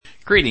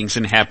Greetings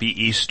and happy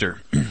Easter.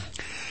 It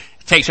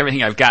takes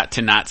everything I've got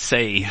to not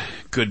say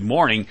good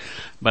morning,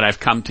 but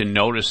I've come to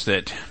notice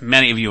that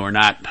many of you are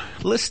not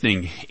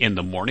listening in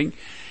the morning,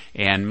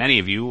 and many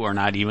of you are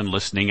not even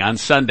listening on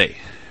Sunday.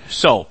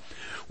 So,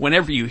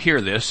 whenever you hear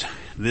this,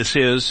 this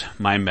is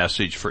my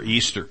message for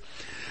Easter.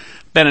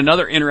 Been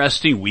another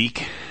interesting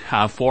week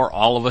for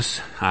all of us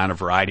on a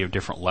variety of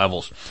different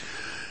levels.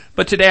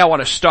 But today I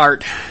want to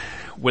start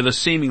with a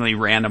seemingly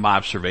random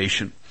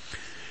observation.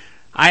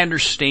 I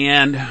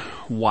understand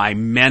why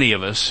many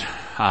of us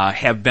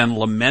have been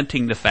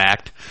lamenting the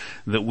fact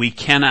that we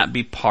cannot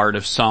be part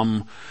of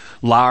some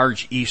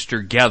large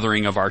Easter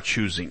gathering of our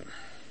choosing.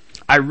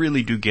 I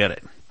really do get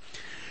it.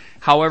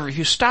 However, if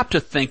you stop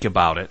to think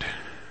about it,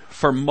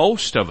 for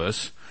most of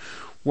us,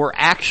 we're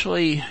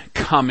actually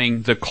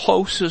coming the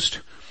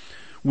closest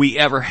we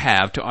ever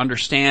have to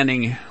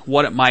understanding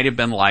what it might have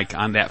been like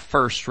on that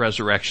first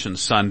Resurrection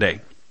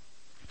Sunday.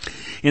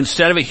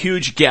 Instead of a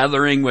huge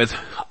gathering with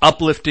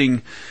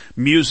uplifting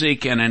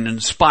music and an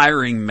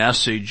inspiring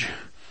message,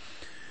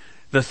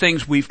 the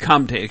things we've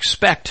come to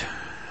expect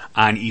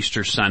on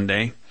Easter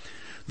Sunday,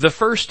 the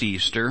first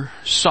Easter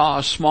saw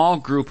a small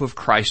group of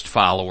Christ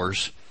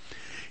followers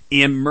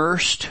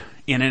immersed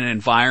in an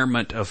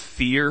environment of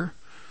fear,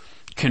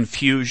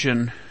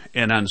 confusion,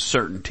 and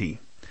uncertainty.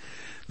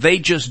 They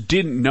just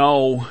didn't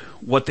know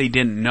what they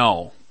didn't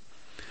know,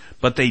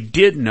 but they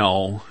did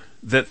know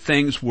that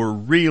things were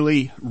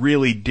really,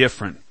 really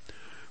different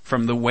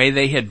from the way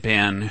they had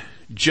been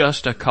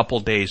just a couple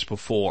days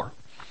before.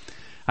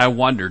 I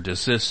wonder,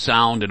 does this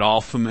sound at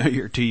all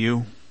familiar to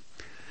you?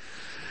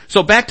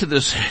 So back to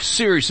this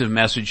series of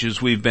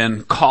messages we've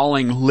been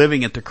calling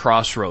Living at the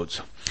Crossroads.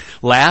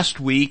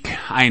 Last week,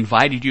 I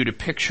invited you to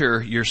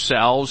picture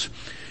yourselves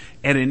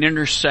at an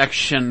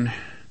intersection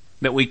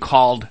that we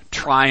called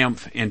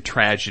triumph and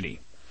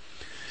tragedy.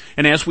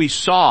 And as we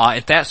saw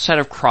at that set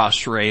of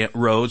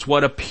crossroads,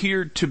 what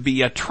appeared to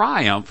be a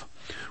triumph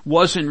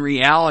was in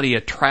reality a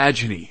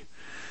tragedy,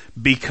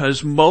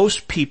 because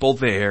most people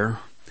there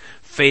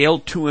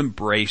failed to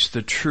embrace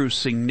the true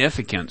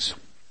significance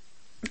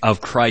of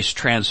Christ's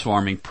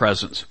transforming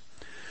presence.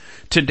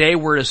 Today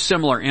we're at a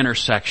similar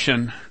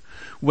intersection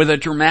with a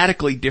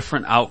dramatically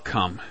different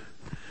outcome.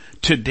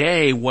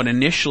 Today, what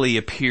initially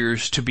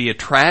appears to be a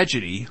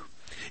tragedy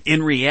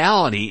in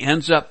reality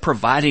ends up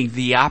providing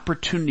the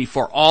opportunity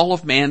for all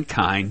of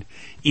mankind,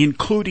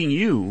 including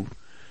you,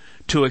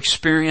 to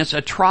experience a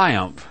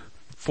triumph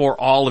for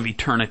all of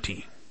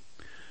eternity.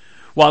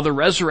 While the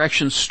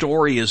resurrection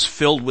story is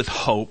filled with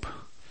hope,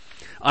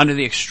 under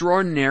the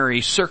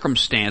extraordinary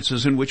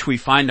circumstances in which we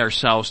find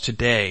ourselves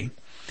today,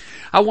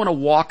 I want to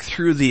walk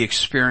through the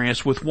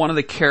experience with one of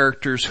the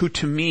characters who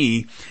to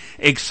me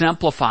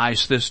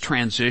exemplifies this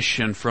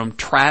transition from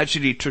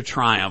tragedy to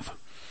triumph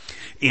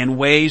in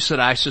ways that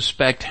I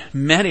suspect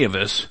many of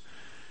us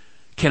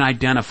can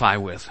identify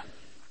with.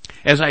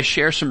 As I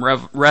share some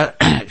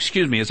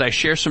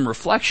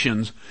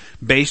reflections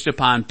based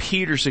upon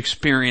Peter's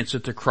experience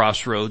at the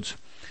crossroads,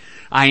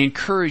 I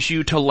encourage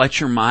you to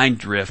let your mind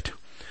drift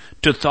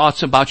to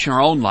thoughts about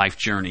your own life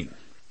journey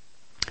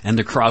and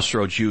the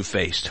crossroads you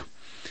faced.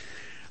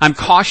 I'm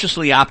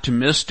cautiously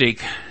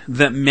optimistic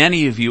that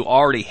many of you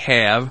already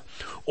have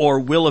or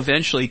will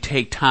eventually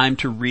take time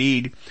to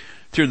read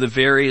through the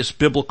various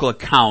biblical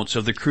accounts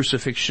of the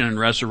crucifixion and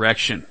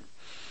resurrection.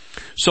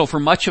 So for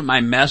much of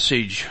my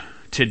message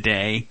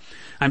today,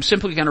 I'm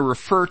simply going to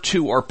refer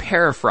to or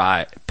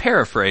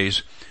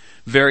paraphrase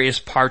various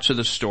parts of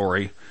the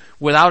story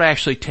without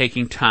actually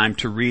taking time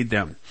to read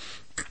them.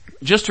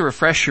 Just to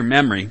refresh your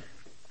memory,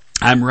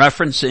 I'm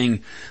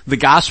referencing the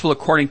Gospel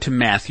according to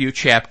Matthew,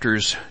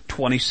 chapters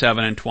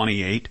 27 and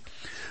 28,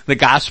 the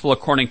Gospel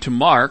according to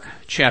Mark,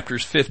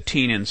 chapters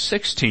 15 and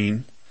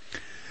 16,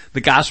 the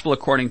Gospel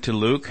according to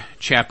Luke,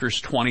 chapters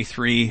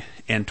 23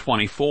 and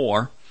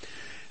 24,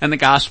 and the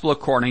Gospel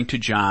according to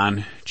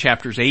John,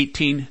 chapters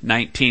 18,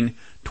 19,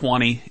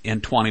 20,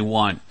 and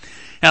 21.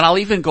 And I'll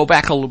even go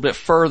back a little bit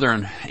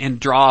further and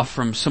draw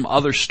from some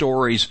other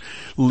stories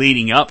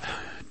leading up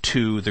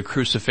to the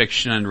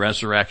crucifixion and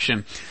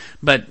resurrection,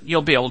 but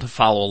you'll be able to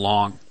follow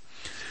along.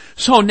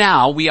 So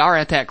now we are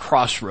at that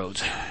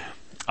crossroads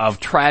of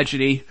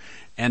tragedy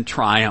and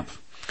triumph.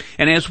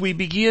 And as we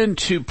begin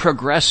to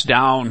progress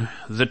down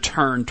the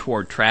turn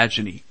toward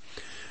tragedy,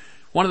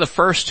 one of the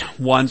first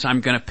ones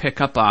I'm going to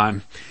pick up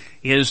on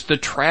is the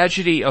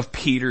tragedy of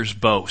Peter's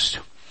boast.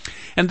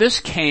 And this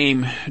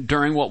came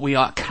during what we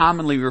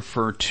commonly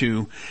refer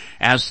to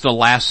as the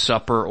Last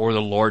Supper or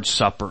the Lord's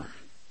Supper.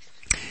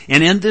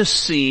 And in this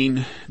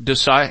scene,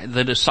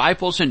 the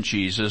disciples and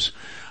Jesus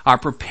are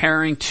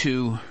preparing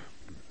to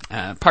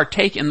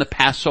partake in the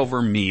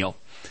Passover meal.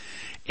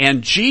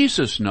 And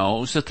Jesus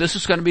knows that this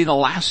is going to be the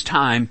last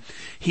time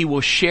he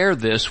will share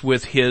this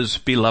with his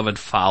beloved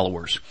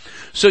followers.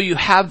 So you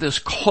have this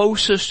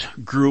closest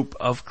group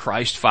of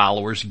Christ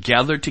followers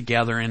gathered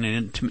together in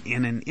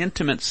an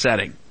intimate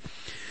setting.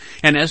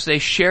 And as they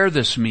share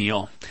this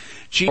meal,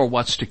 Jesus knows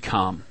what's to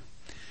come.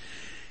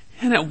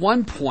 And at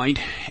one point,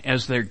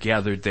 as they're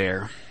gathered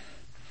there,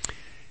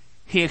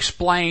 he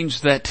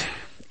explains that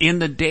in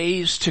the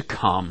days to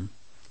come,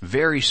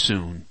 very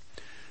soon,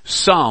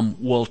 some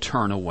will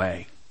turn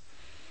away.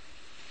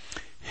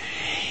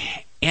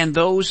 And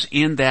those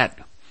in that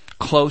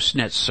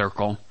close-knit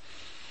circle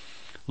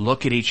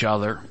look at each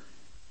other,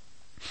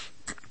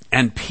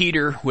 and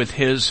Peter, with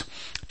his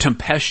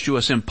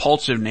tempestuous,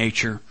 impulsive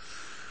nature,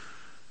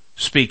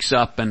 speaks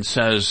up and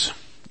says,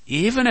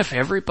 even if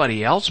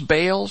everybody else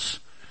bails,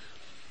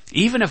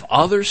 even if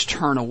others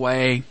turn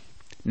away,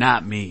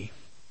 not me.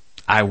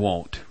 I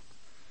won't.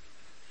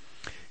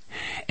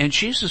 And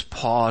Jesus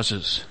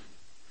pauses,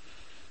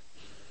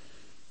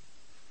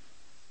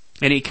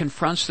 and he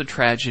confronts the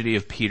tragedy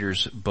of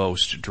Peter's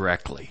boast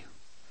directly.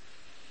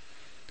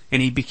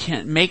 And he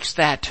makes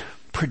that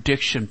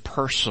prediction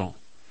personal.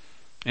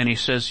 And he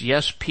says,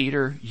 yes,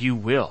 Peter, you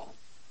will.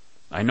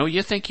 I know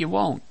you think you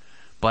won't,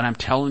 but I'm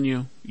telling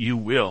you, you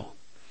will.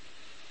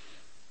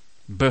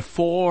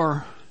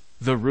 Before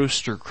the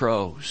rooster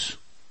crows,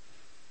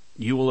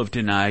 you will have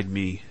denied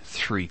me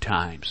 3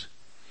 times.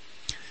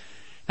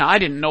 Now, I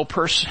didn't know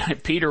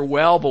Peter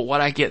well,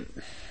 but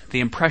the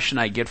impression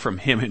I get from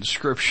him in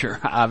Scripture,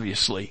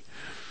 obviously,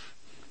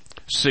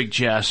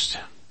 suggests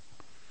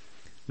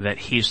that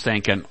he's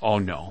thinking, oh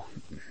no,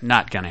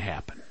 not going to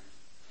happen.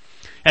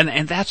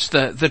 And that's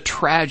the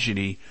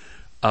tragedy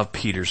of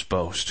Peter's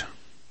boast.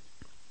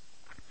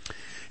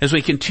 As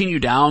we continue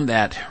down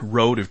that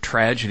road of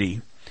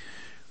tragedy,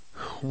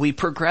 we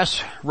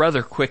progress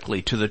rather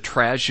quickly to the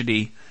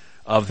tragedy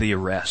of the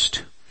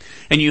arrest.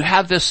 And you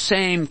have this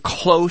same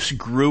close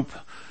group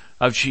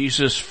of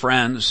Jesus'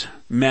 friends,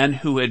 men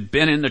who had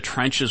been in the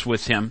trenches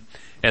with him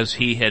as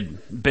he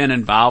had been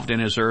involved in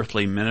his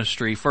earthly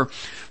ministry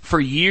for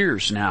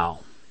years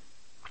now.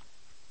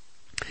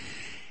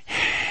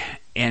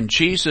 And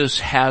Jesus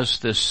has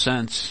this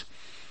sense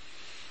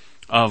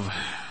of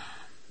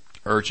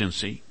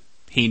urgency.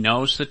 He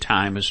knows the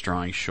time is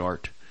drawing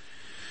short.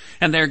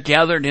 And they're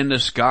gathered in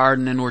this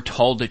garden, and we're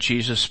told that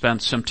Jesus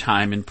spent some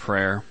time in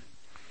prayer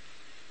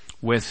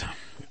with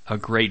a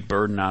great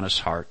burden on his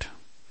heart.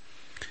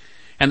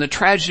 And the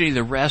tragedy of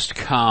the rest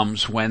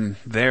comes when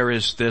there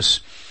is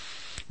this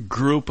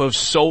group of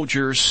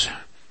soldiers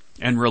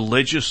and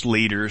religious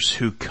leaders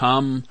who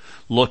come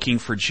looking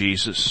for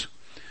Jesus.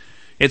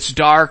 It's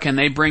dark, and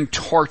they bring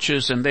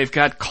torches, and they've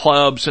got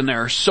clubs, and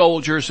there are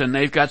soldiers, and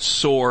they've got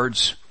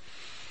swords.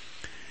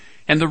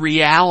 And the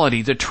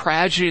reality, the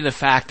tragedy of the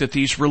fact that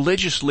these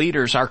religious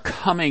leaders are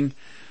coming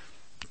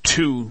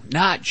to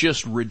not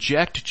just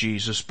reject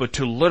Jesus, but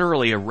to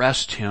literally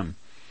arrest him,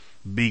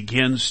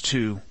 begins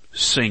to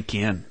sink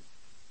in.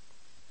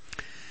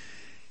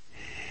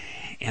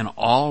 And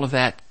all of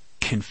that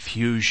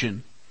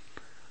confusion,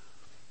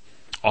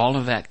 all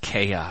of that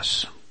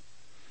chaos,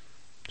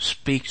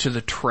 speak to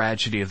the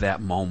tragedy of that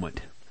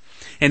moment.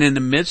 And in the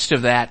midst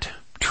of that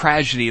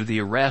tragedy of the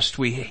arrest,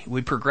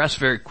 we progress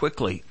very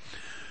quickly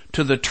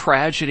to the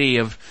tragedy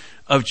of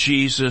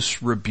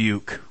Jesus'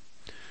 rebuke.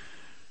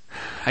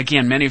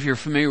 Again, many of you are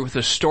familiar with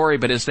this story,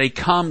 but as they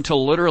come to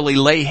literally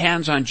lay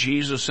hands on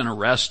Jesus and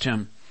arrest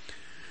him,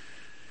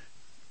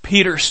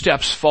 Peter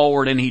steps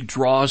forward and he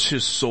draws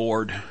his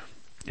sword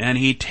and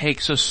he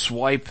takes a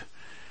swipe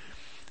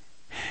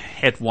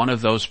at one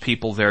of those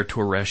people there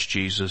to arrest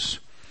Jesus.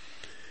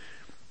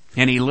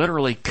 And he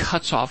literally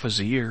cuts off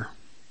his ear.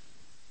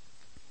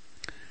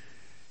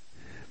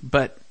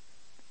 But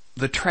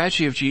the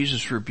tragedy of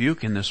Jesus'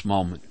 rebuke in this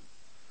moment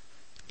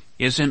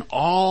is in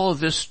all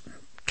this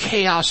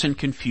chaos and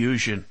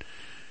confusion.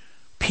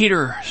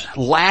 Peter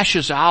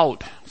lashes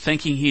out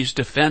thinking he's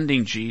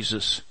defending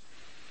Jesus.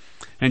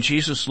 And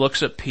Jesus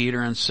looks at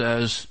Peter and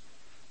says,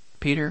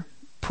 Peter,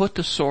 put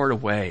the sword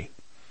away.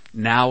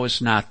 Now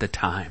is not the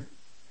time.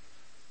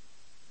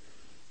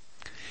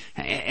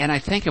 And I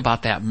think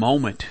about that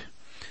moment.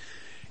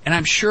 And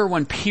I'm sure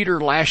when Peter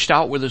lashed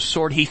out with his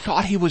sword, he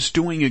thought he was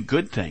doing a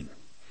good thing.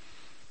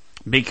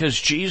 Because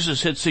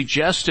Jesus had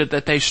suggested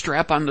that they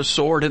strap on the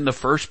sword in the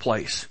first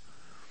place.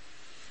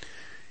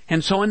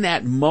 And so in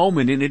that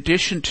moment, in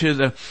addition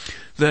to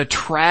the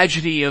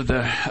tragedy of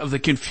the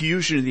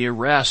confusion of the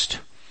arrest,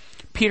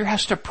 Peter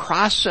has to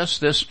process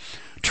this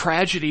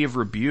tragedy of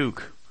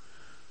rebuke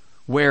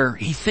where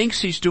he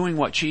thinks he's doing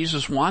what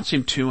Jesus wants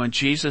him to, and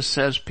Jesus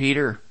says,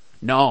 Peter,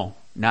 no,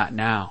 not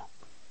now.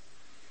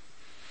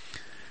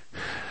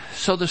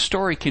 So the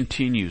story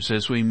continues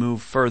as we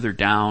move further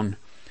down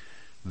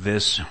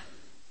this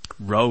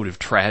road of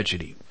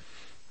tragedy.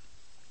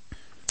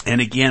 And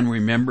again,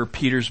 remember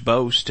Peter's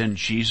boast and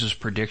Jesus'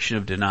 prediction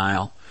of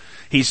denial.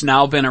 He's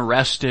now been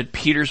arrested.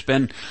 Peter's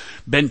been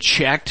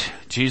checked.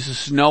 Jesus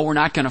says, no, we're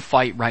not going to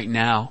fight right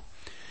now.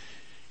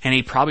 And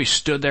he probably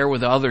stood there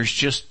with others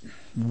just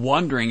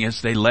wondering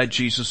as they led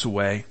Jesus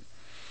away.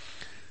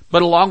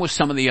 But along with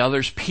some of the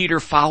others, Peter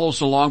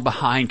follows along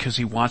behind because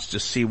he wants to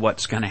see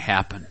what's going to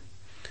happen.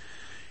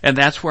 And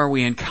that's where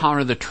we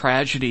encounter the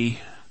tragedy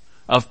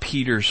of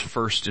Peter's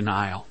first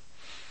denial.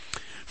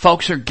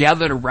 Folks are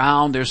gathered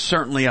around. There's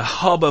certainly a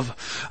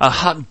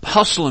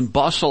hustle and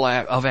bustle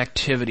of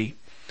activity.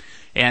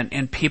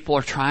 And people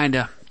are trying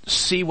to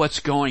see what's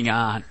going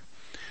on.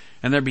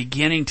 And they're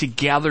beginning to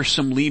gather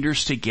some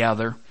leaders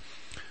together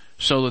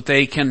so that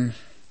they can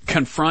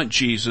confront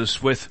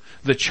Jesus with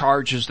the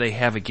charges they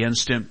have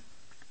against him.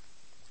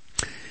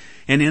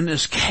 And in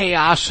this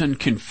chaos and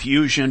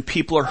confusion,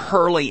 people are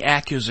hurling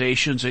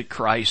accusations at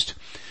Christ.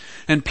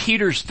 And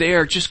Peter's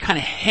there just kind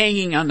of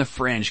hanging on the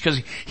fringe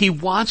because he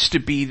wants to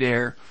be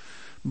there,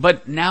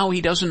 but now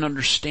he doesn't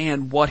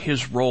understand what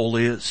his role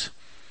is.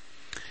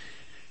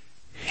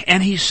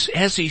 And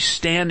as he's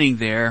standing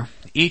there,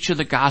 each of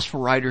the gospel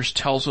writers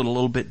tells it a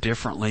little bit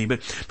differently,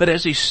 but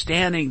as he's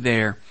standing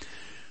there,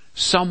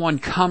 someone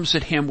comes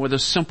at him with a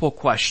simple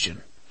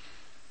question.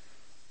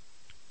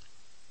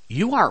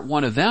 You aren't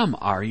one of them,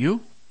 are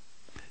you?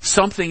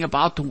 Something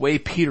about the way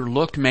Peter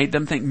looked made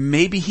them think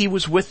maybe he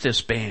was with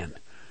this band.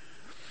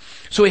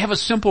 So we have a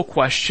simple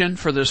question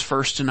for this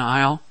first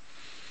denial,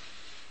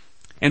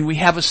 and we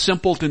have a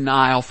simple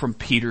denial from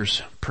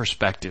Peter's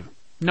perspective.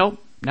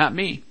 Nope, not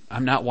me.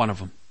 I'm not one of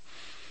them.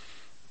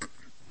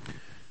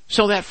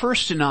 So that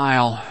first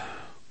denial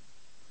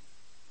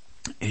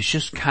is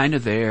just kind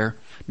of there.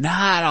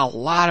 Not a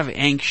lot of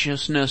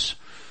anxiousness,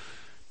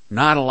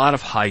 not a lot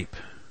of hype.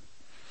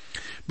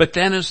 But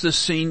then as the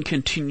scene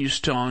continues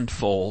to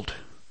unfold,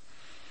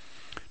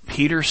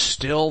 Peter's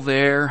still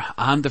there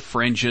on the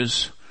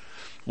fringes,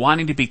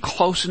 wanting to be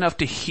close enough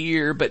to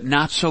hear, but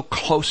not so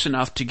close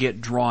enough to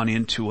get drawn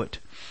into it.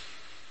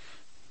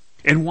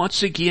 And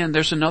once again,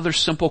 there's another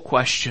simple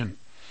question.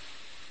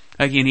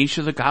 Again, each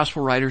of the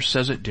gospel writers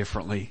says it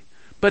differently.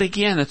 But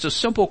again, it's a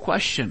simple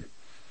question.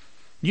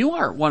 You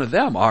aren't one of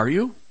them, are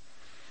you?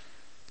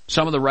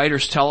 Some of the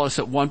writers tell us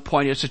at one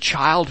point it's a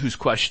child who's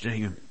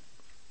questioning him.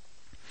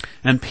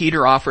 And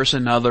Peter offers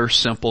another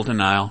simple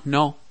denial.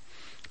 No,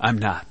 I'm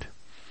not.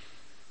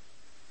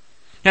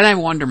 And I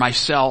wonder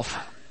myself,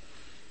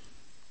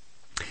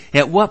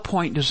 at what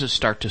point does it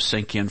start to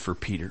sink in for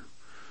Peter?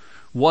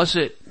 Was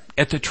it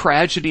at the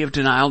tragedy of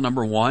denial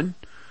number 1,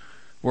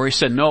 where he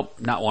said, nope,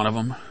 not one of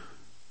them?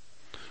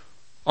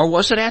 Or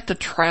was it at the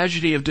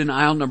tragedy of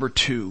denial number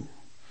 2,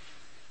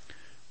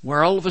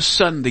 where all of a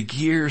sudden the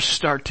gears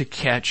start to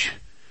catch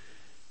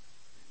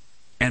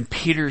and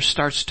Peter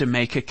starts to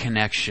make a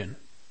connection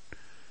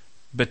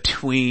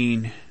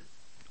between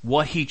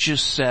what he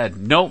just said,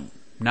 nope,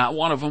 not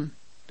one of them,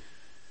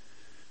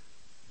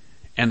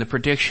 and the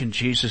prediction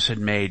Jesus had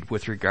made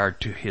with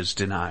regard to his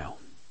denial?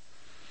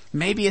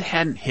 Maybe it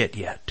hadn't hit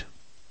yet.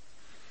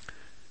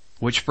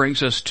 Which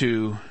brings us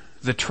to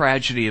the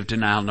tragedy of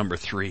denial number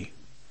 3.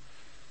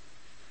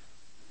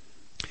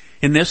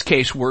 In this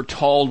case, we're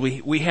told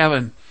we have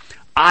an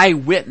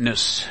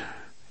eyewitness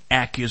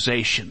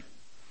accusation.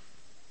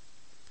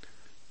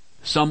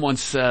 Someone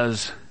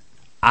says,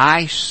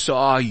 I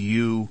saw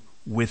you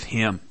with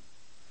him.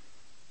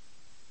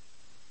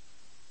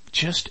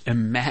 Just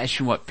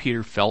imagine what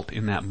Peter felt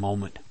in that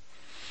moment.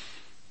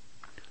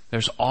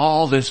 There's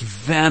all this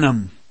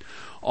venom,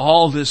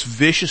 all this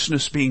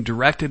viciousness being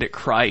directed at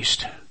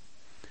Christ.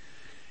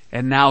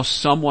 And now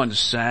someone's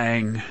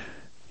saying,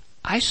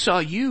 I saw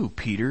you,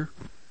 Peter,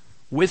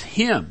 with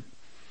him.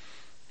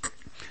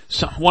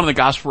 So one of the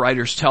gospel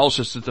writers tells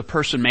us that the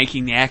person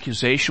making the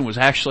accusation was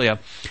actually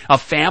a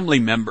family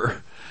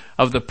member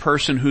of the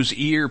person whose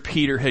ear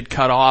Peter had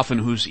cut off and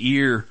whose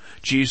ear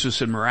Jesus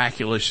had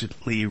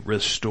miraculously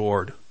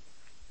restored.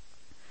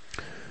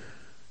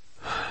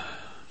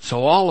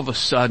 So all of a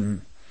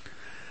sudden,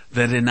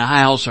 the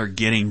denials are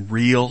getting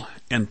real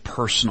and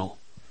personal.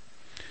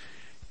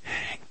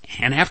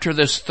 And after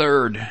this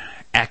third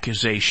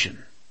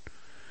accusation,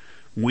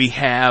 we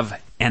have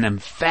an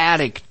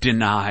emphatic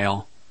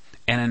denial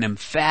and an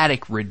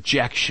emphatic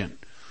rejection.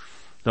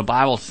 The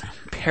Bible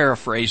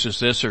paraphrases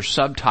this or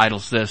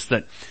subtitles this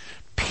that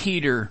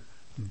Peter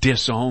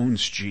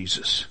disowns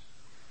Jesus.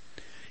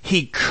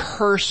 He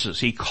curses,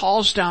 he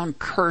calls down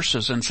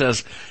curses and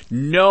says,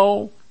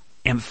 no,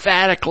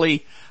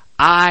 emphatically,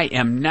 I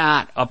am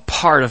not a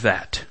part of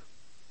that.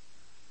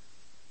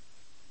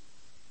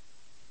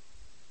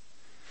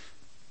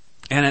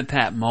 And at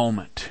that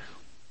moment,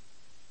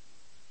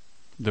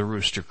 the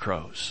rooster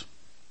crows.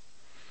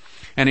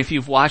 And if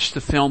you've watched the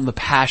film The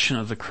Passion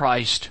of the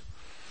Christ,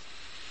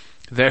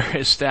 there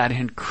is that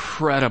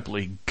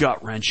incredibly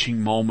gut-wrenching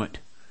moment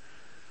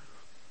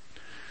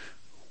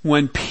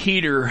when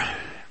Peter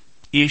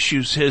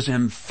issues his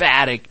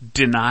emphatic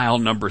denial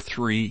number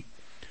 3,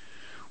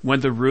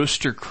 when the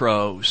rooster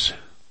crows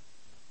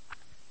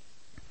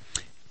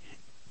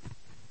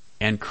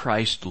and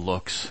Christ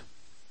looks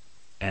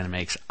and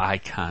makes eye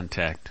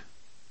contact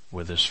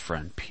with his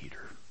friend Peter.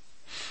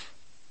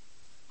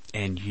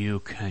 And you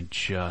can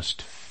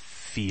just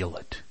feel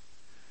it.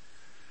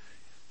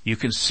 You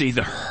can see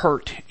the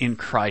hurt in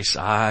Christ's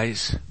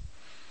eyes,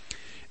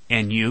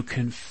 and you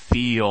can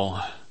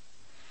feel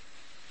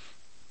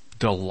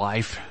the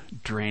life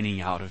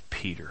draining out of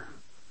Peter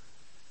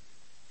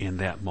in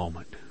that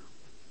moment.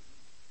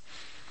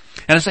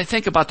 And as I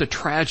think about the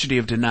tragedy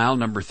of denial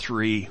number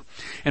 3,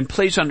 and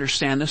please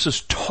understand this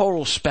is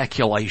total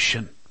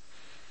speculation.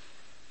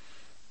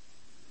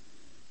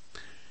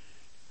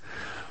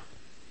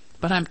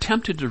 but I'm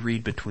tempted to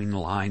read between the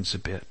lines a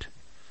bit.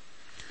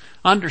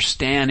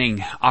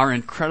 Understanding our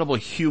incredible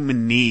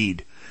human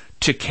need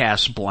to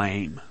cast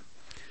blame.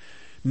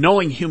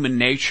 Knowing human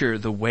nature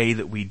the way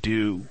that we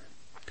do.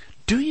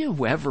 Do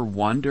you ever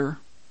wonder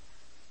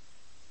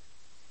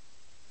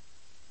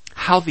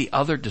how the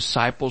other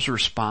disciples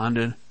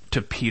responded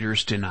to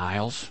Peter's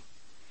denials?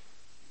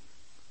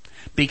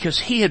 Because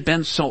he had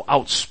been so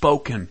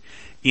outspoken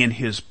in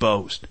his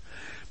boast.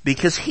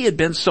 Because he had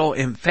been so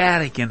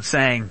emphatic in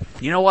saying,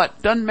 you know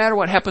what, doesn't matter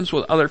what happens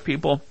with other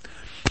people,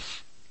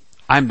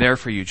 I'm there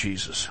for you,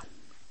 Jesus.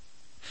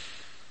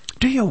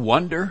 Do you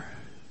wonder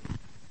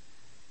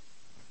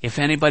if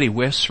anybody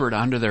whispered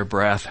under their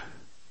breath,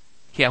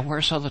 yeah,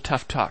 where's all the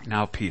tough talk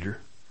now, Peter?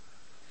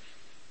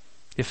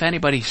 If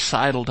anybody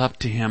sidled up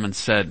to him and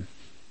said,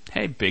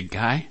 hey, big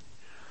guy,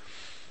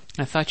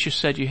 I thought you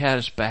said you had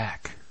us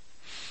back.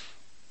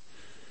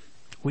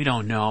 We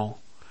don't know.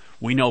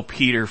 We know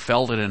Peter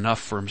felt it enough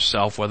for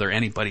himself whether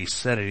anybody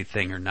said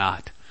anything or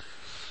not.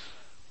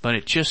 But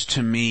it just,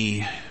 to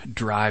me,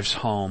 drives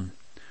home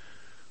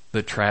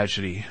the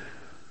tragedy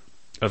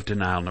of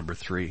denial number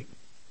 3.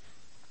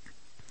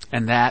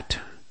 And that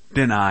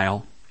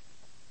denial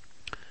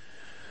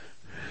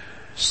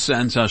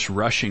sends us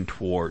rushing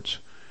towards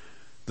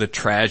the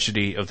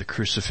tragedy of the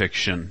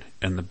crucifixion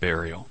and the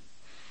burial.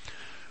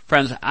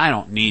 Friends, I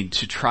don't need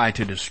to try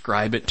to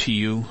describe it to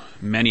you.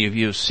 Many of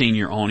you have seen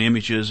your own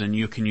images and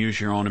you can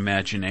use your own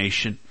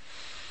imagination.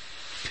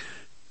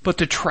 But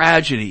the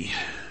tragedy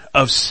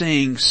of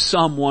seeing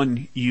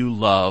someone you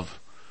love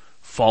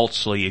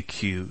falsely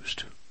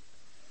accused.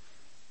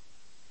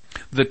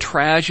 The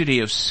tragedy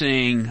of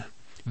seeing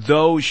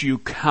those you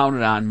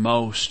counted on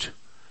most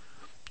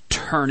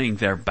turning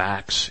their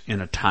backs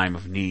in a time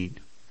of need.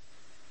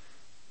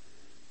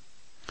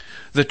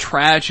 The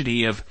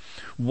tragedy of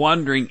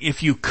wondering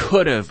if you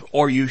could have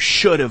or you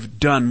should have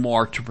done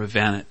more to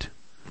prevent it.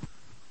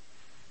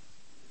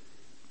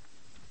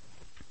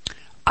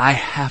 I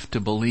have to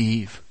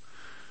believe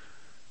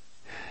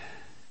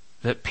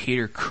that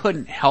Peter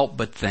couldn't help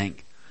but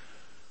think,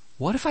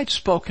 what if I'd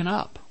spoken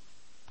up?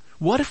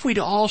 What if we'd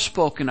all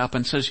spoken up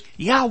and says,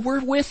 yeah, we're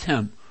with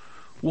him.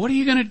 What are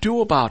you going to do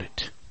about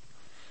it?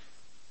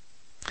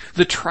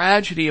 The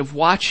tragedy of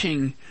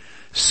watching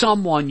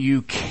someone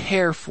you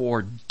care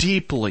for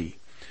deeply,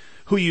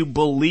 who you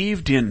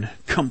believed in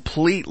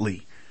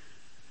completely,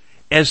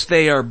 as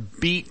they are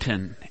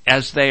beaten,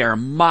 as they are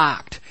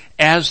mocked,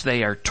 as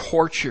they are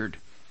tortured,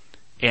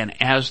 and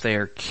as they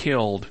are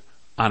killed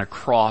on a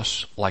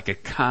cross like a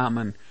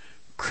common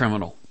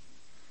criminal.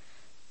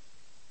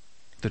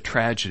 The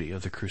tragedy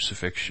of the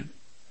crucifixion.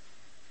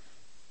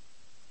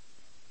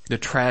 The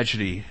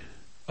tragedy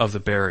of the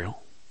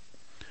burial.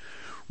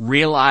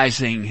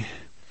 Realizing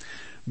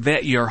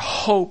that your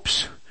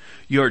hopes,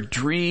 your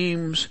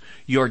dreams,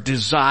 your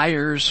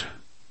desires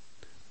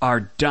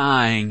are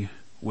dying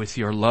with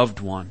your loved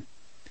one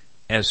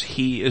as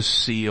he is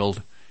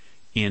sealed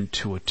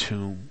into a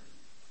tomb.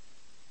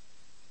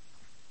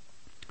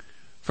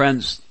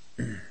 Friends,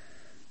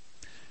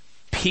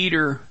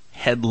 Peter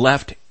had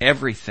left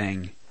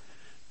everything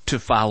to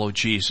follow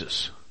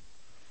Jesus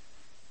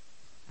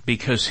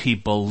because he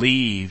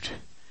believed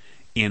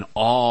in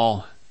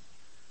all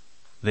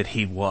that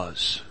he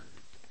was.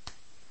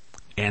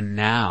 And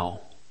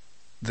now,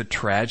 the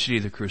tragedy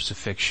of the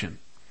crucifixion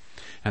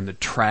and the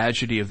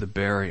tragedy of the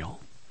burial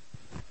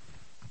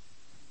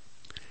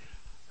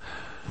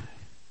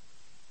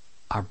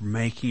are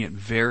making it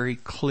very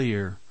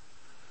clear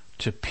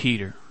to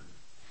Peter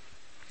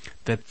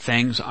that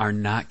things are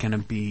not going to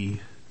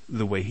be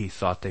the way he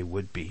thought they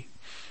would be.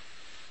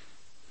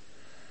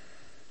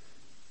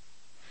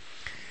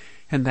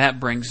 And that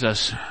brings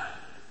us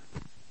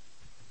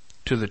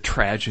to the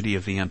tragedy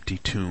of the empty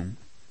tomb.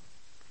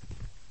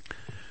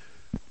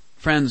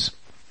 Friends,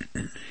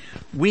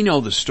 we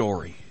know the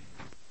story.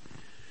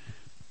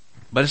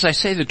 But as I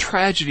say, the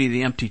tragedy of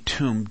the empty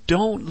tomb,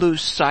 don't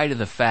lose sight of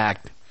the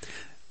fact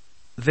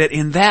that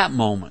in that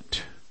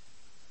moment,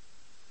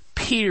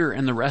 Peter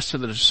and the rest of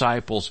the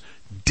disciples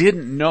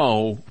didn't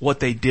know what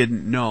they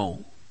didn't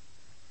know.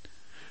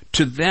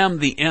 To them,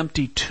 the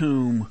empty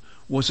tomb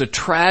was a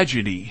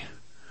tragedy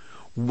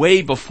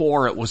way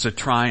before it was a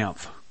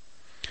triumph.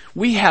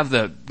 We have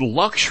the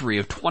luxury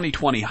of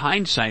 20/20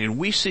 hindsight and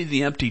we see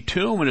the empty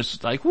tomb and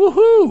it's like,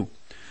 woohoo!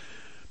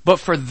 But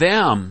for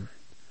them,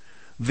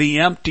 the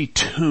empty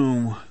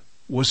tomb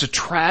was a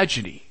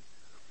tragedy.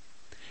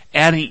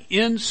 Adding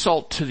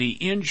insult to the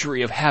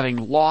injury of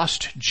having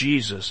lost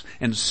Jesus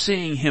and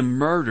seeing him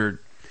murdered,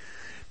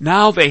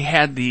 now they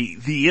had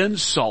the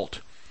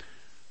insult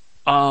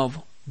of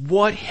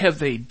what have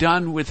they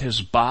done with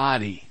his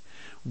body?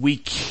 We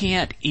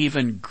can't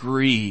even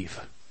grieve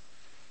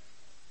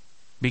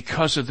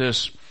because of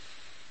this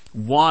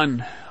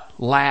one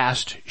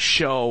last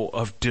show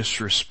of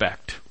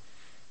disrespect.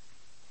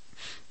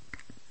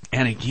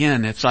 And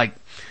again, it's like,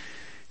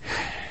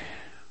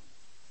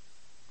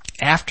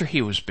 after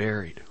he was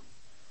buried,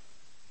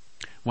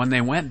 when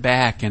they went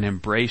back and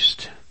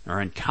embraced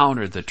or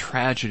encountered the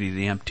tragedy of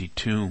the empty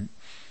tomb,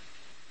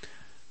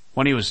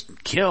 when he was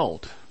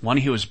killed, when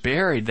he was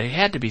buried, they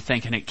had to be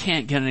thinking it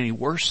can't get any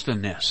worse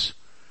than this.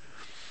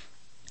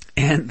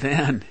 And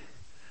then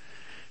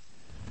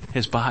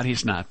his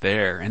body's not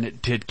there, and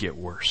it did get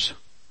worse.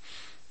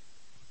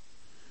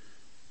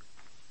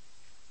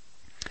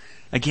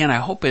 Again, I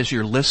hope as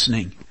you're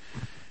listening,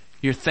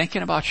 you're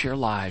thinking about your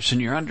lives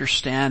and you're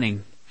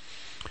understanding,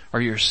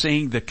 or you're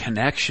seeing the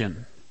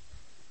connection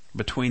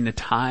between the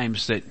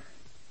times that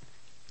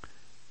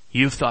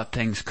you thought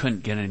things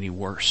couldn't get any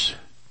worse,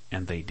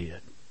 and they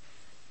did.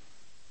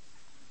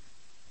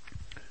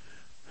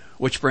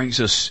 Which brings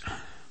us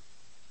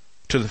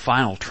to the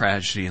final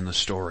tragedy in the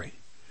story.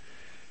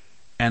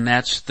 And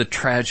that's the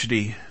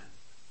tragedy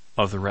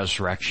of the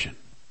resurrection.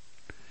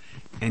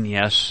 And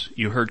yes,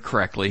 you heard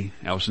correctly.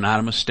 That was not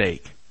a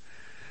mistake.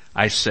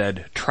 I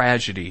said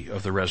tragedy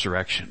of the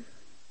resurrection.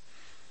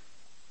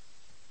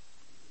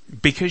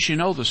 Because you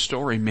know the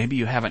story, maybe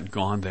you haven't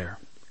gone there.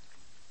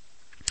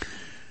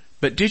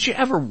 But did you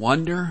ever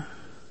wonder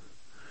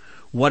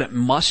what it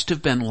must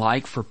have been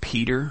like for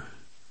Peter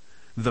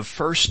the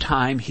first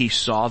time he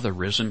saw the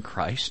risen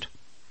Christ?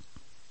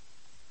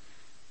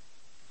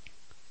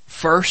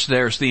 First,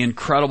 there's the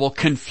incredible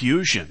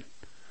confusion.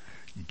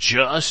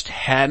 Just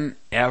hadn't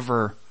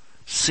ever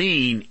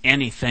seen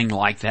anything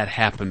like that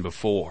happen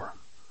before.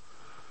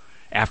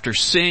 After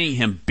seeing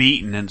him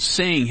beaten and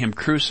seeing him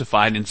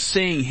crucified and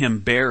seeing him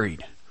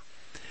buried,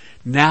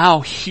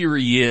 now here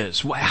he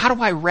is. How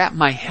do I wrap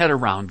my head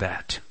around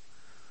that?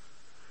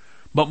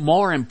 But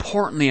more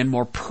importantly and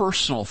more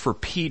personal for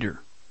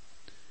Peter,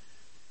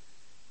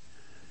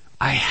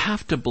 I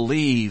have to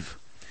believe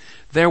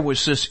there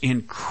was this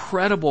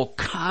incredible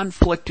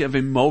conflict of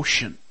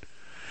emotion.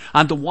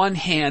 On the one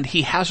hand,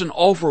 he has an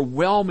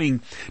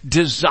overwhelming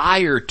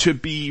desire to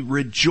be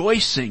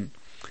rejoicing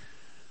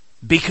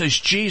because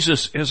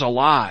Jesus is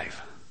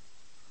alive.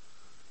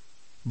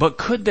 But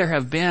could there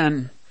have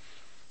been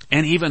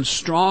an even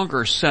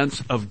stronger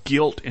sense of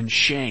guilt and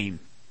shame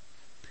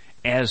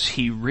as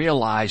he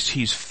realized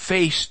he's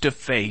face to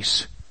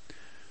face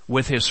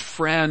with his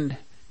friend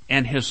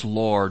and his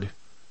Lord,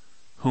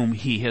 whom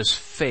he has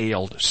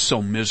failed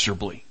so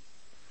miserably?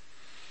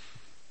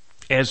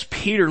 As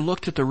Peter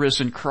looked at the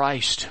risen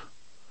Christ,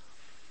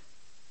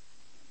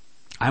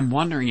 I'm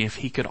wondering if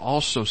he could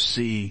also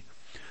see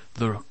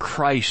the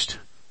Christ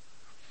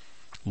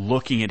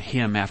looking at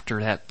him after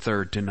that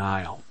third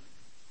denial.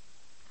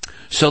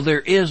 So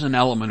there is an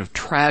element of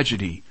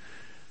tragedy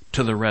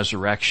to the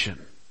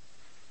resurrection.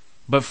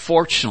 But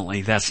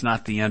fortunately, that's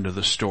not the end of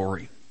the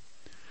story.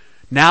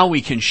 Now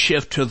we can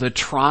shift to the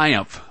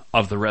triumph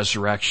of the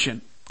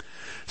resurrection.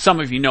 Some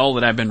of you know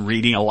that I've been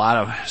reading a lot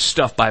of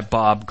stuff by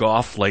Bob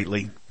Goff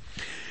lately.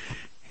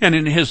 And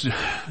in his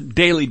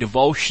daily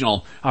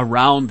devotional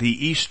around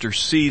the Easter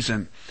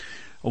season,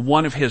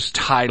 one of his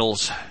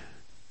titles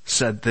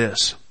said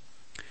this: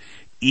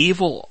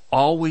 evil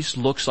always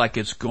looks like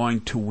it's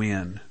going to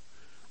win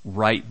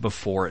right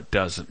before it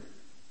doesn't.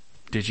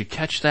 Did you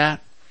catch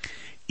that?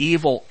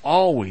 Evil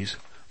always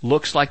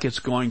looks like it's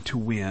going to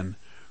win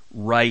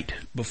right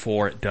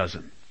before it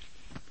doesn't.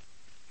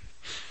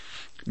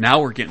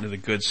 Now we're getting to the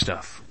good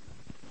stuff.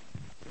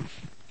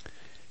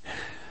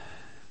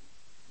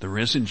 The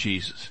risen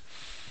Jesus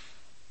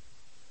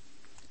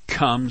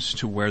comes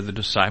to where the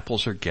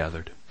disciples are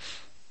gathered,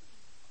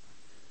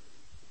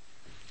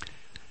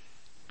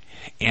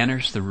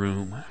 enters the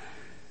room,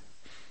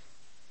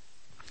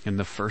 and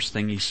the first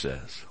thing he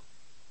says,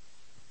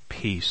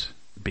 peace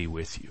be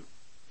with you.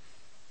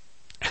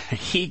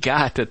 He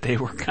got that they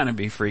were going to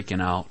be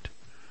freaking out.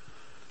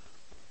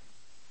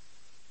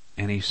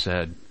 And he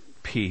said,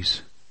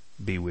 peace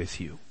be with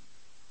you.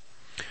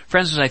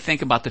 Friends, as I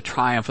think about the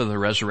triumph of the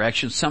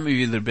resurrection, some of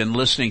you that have been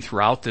listening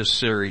throughout this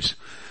series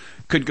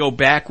could go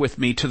back with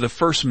me to the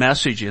first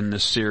message in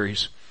this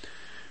series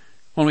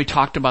when we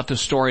talked about the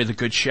story of the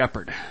Good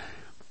Shepherd.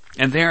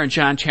 And there in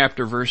John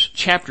chapter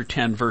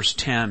 10, verse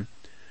 10,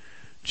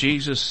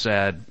 Jesus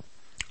said,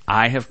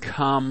 I have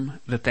come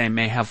that they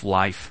may have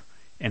life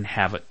and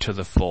have it to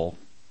the full.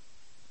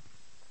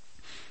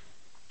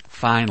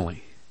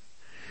 Finally,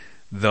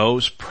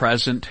 those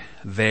present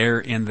there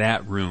in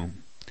that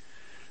room,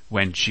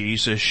 when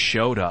Jesus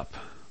showed up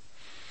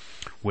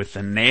with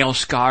the nail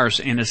scars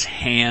in his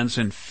hands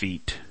and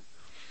feet,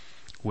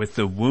 with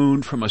the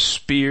wound from a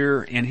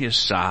spear in his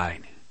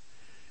side,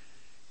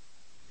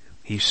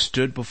 he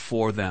stood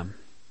before them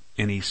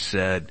and he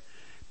said,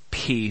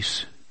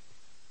 peace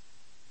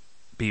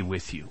be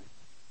with you.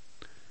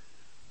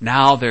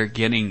 Now they're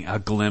getting a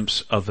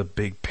glimpse of the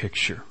big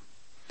picture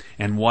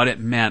and what it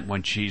meant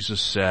when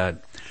Jesus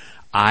said,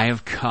 I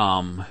have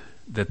come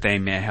that they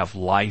may have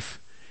life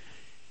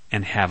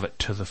and have it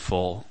to the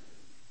full.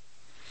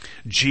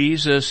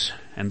 Jesus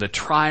and the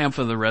triumph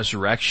of the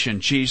resurrection,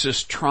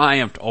 Jesus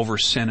triumphed over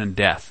sin and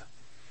death.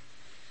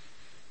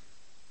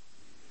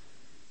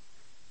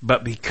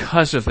 But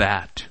because of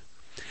that,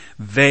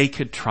 they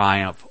could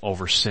triumph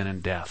over sin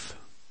and death.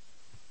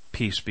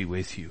 Peace be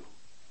with you.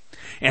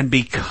 And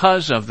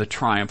because of the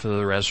triumph of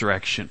the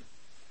resurrection,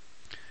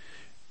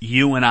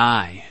 you and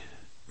I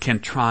can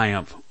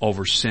triumph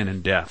over sin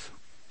and death.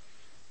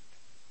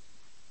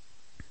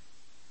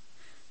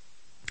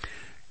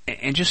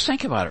 And just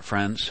think about it,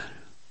 friends.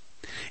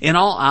 In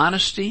all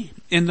honesty,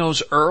 in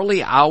those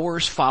early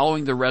hours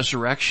following the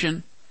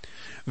resurrection,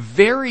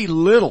 very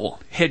little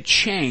had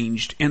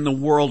changed in the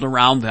world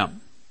around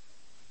them.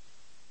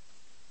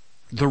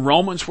 The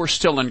Romans were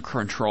still in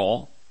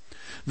control.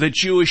 The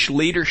Jewish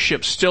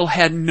leadership still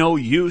had no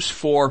use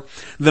for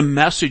the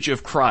message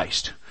of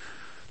Christ.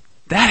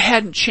 That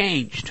hadn't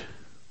changed.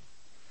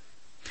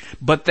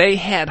 But they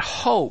had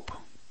hope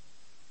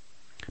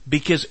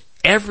because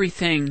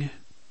everything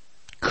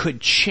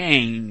could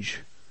change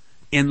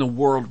in the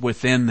world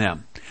within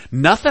them.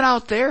 Nothing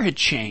out there had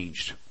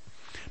changed,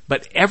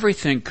 but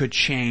everything could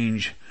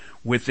change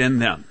within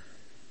them.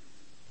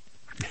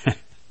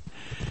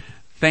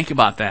 Think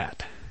about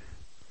that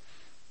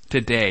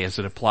today as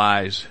it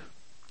applies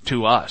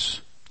to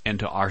us and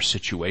to our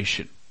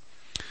situation.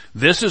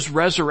 This is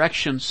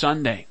Resurrection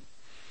Sunday.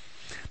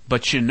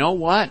 But you know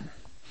what?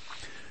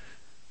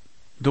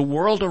 The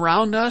world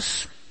around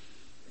us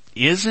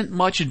isn't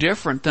much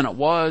different than it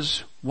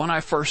was when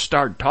I first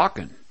started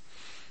talking.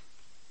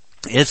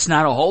 It's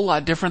not a whole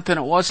lot different than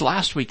it was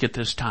last week at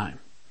this time.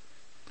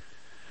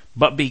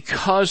 But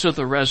because of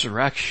the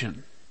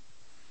resurrection,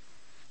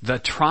 the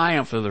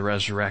triumph of the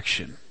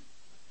resurrection,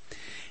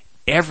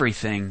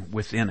 everything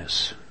within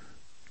us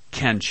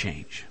can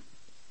change.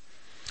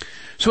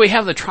 So we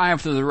have the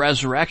triumph of the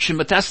resurrection,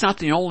 but that's not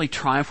the only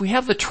triumph. We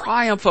have the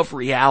triumph of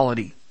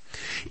reality.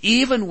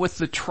 Even with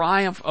the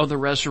triumph of the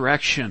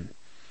resurrection,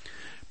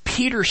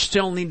 Peter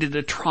still needed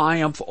to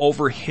triumph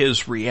over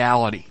his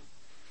reality.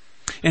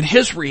 And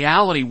his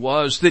reality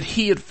was that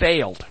he had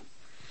failed.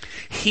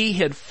 He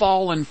had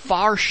fallen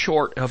far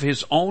short of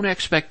his own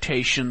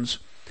expectations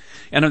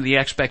and of the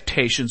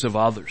expectations of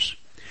others.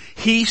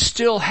 He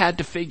still had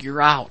to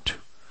figure out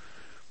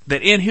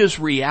that in his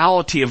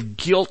reality of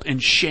guilt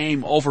and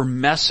shame over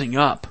messing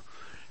up,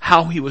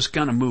 how he was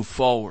going to move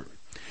forward.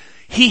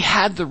 He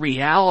had the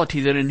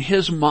reality that in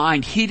his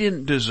mind he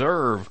didn't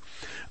deserve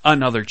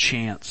another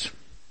chance.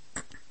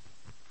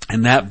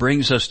 And that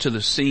brings us to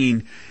the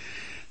scene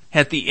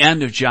at the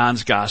end of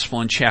John's Gospel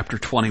in chapter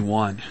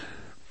 21.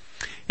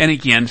 And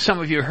again, some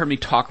of you have heard me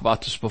talk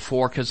about this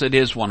before because it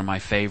is one of my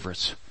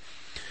favorites.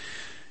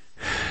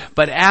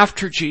 But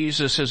after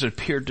Jesus has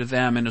appeared to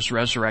them in his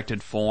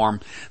resurrected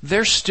form,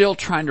 they're still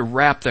trying to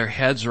wrap their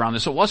heads around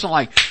this. It wasn't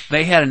like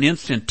they had an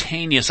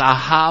instantaneous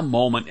aha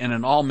moment and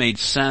it all made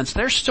sense.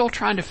 They're still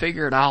trying to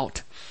figure it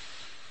out.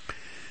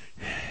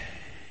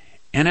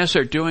 And as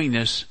they're doing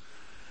this,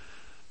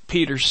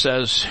 Peter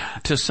says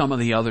to some of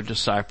the other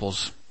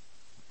disciples,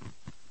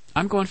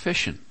 I'm going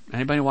fishing.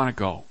 Anybody want to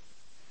go?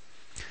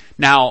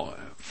 Now,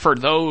 for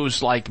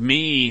those like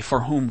me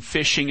for whom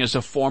fishing is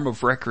a form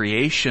of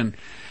recreation,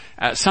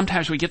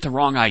 sometimes we get the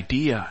wrong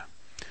idea.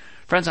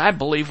 Friends, I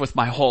believe with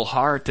my whole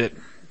heart that,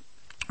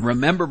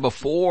 remember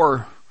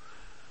before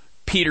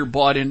Peter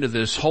bought into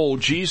this whole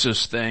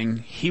Jesus thing,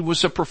 he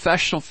was a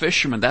professional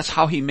fisherman. That's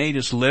how he made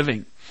his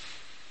living.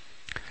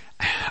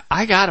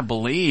 I gotta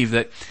believe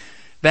that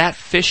that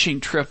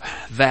fishing trip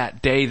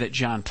that day that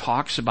John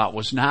talks about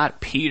was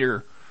not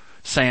Peter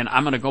saying,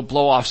 I'm going to go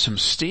blow off some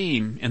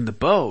steam in the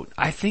boat.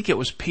 I think it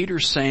was Peter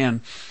saying,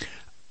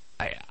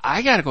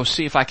 I got to go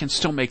see if I can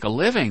still make a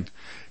living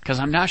because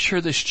I'm not sure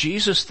this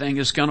Jesus thing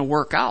is going to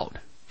work out.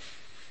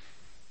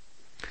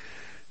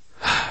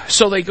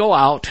 So they go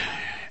out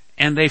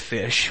and they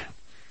fish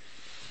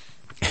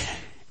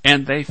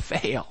and they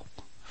fail.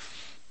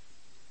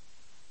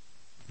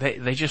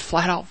 They just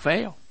flat out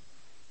fail.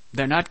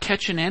 They're not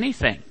catching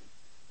anything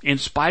in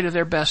spite of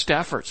their best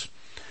efforts.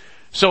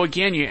 So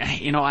again,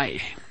 you know,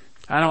 I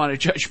don't want to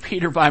judge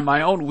Peter by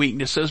my own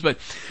weaknesses, but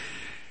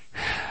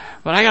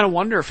I gotta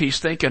wonder if he's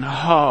thinking,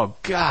 oh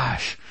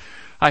gosh,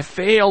 I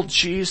failed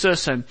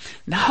Jesus and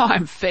now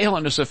I'm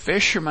failing as a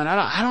fisherman.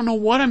 I don't know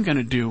what I'm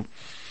gonna do.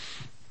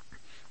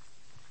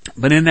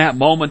 But in that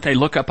moment they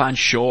look up on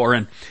shore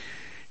and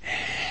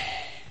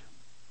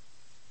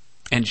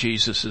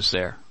Jesus is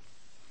there.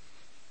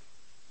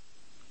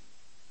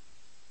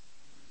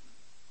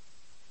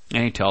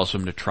 And he tells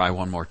them to try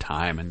one more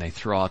time, and they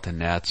throw out the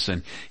nets,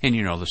 and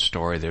you know the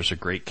story. There's a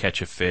great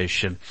catch of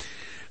fish, and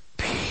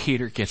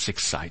Peter gets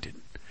excited.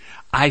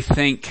 I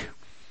think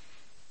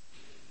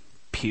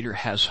Peter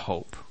has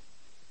hope.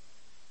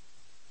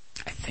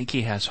 I think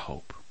he has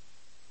hope.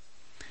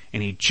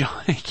 And he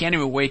can't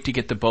even wait to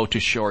get the boat to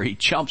shore. He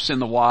jumps in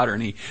the water,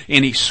 and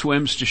he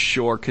swims to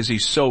shore because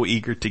he's so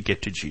eager to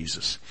get to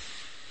Jesus.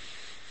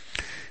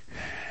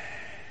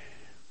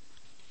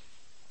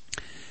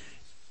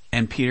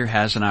 And Peter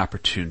has an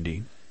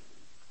opportunity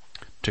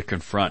to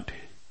confront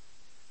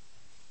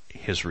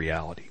his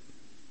reality.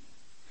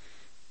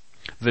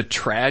 The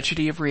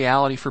tragedy of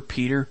reality for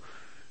Peter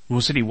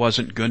was that he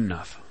wasn't good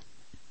enough.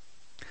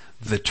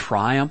 The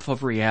triumph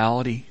of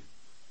reality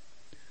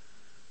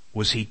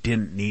was he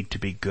didn't need to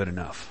be good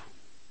enough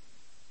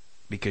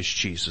because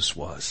Jesus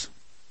was.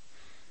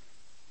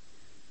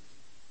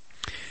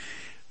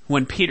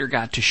 When Peter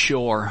got to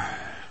shore,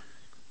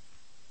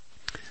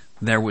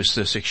 there was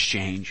this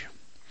exchange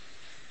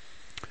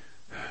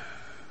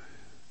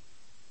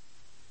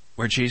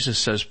where Jesus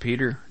says,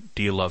 Peter,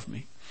 do you love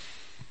me?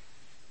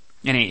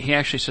 And he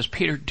actually says,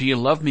 Peter, do you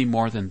love me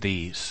more than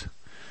these?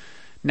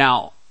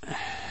 Now,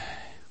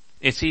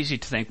 it's easy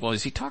to think, well,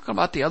 is he talking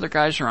about the other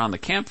guys around the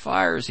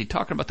campfire? Is he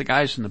talking about the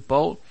guys in the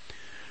boat?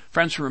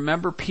 Friends,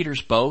 remember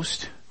Peter's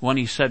boast when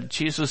he said,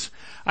 Jesus,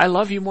 I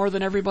love you more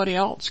than everybody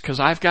else because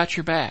I've got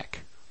your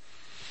back.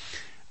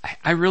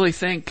 I really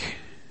think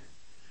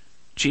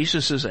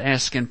Jesus is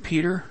asking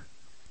Peter,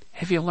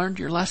 have you learned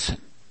your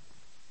lesson?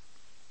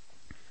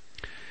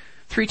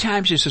 3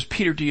 times he says,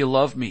 Peter, do you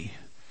love me?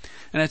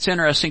 And it's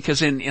interesting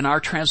because in our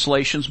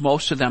translations,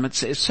 most of them, it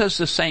says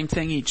the same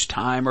thing each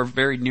time or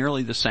very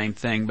nearly the same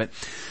thing.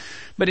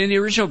 But in the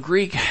original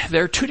Greek,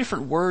 there are 2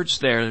 different words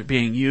there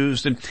being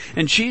used.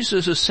 And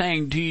Jesus is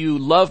saying, do you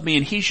love me?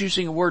 And he's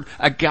using a word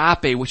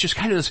agape, which is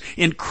kind of this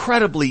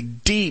incredibly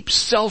deep,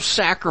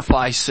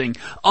 self-sacrificing,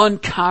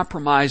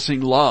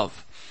 uncompromising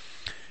love.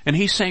 And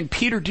he's saying,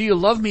 Peter, do you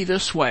love me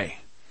this way?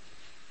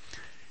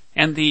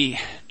 And the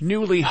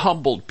newly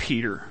humbled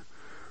Peter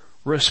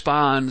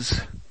responds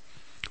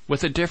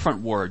with a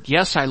different word.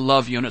 Yes, I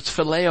love you, and it's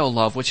phileo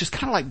love, which is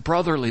kind of like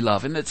brotherly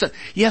love. And it's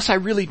yes, I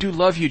really do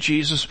love you,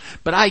 Jesus,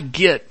 but I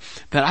get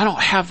that I don't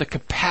have the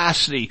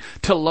capacity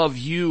to love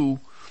you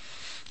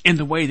in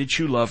the way that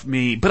you love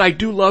me. But I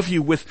do love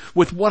you with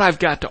what I've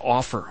got to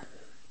offer.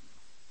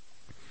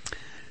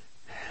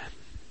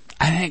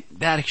 I think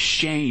that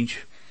exchange,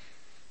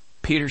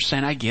 Peter's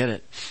saying, I get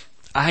it.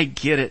 I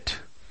get it.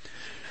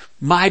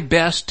 My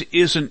best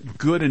isn't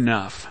good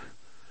enough.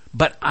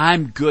 But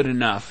I'm good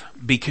enough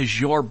because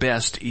your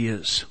best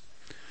is.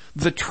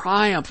 The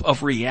triumph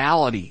of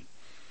reality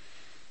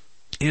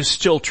is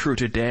still true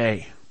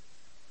today.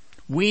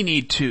 We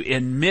need to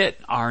admit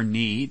our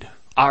need,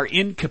 our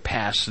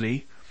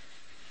incapacity,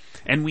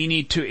 and we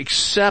need to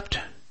accept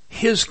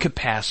His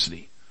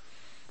capacity.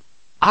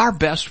 Our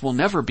best will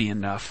never be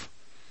enough,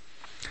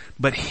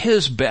 but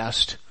His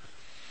best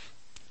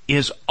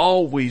is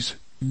always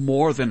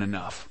more than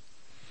enough.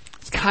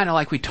 It's kind of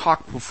like we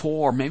talked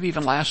before, maybe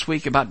even last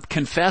week, about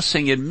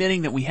confessing,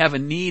 admitting that we have a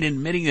need,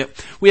 admitting that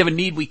we have a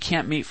need we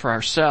can't meet for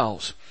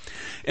ourselves.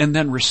 And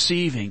then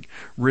receiving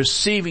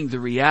the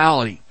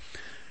reality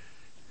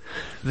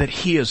that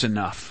He is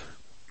enough.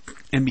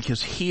 And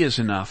because He is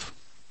enough,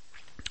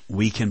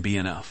 we can be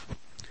enough.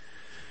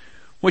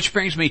 Which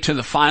brings me to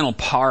the final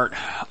part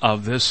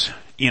of this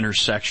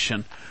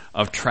intersection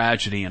of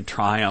tragedy and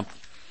triumph.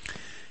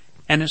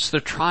 And it's the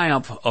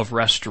triumph of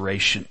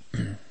restoration.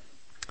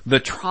 The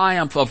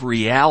triumph of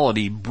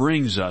reality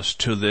brings us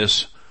to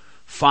this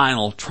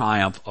final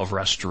triumph of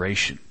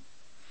restoration.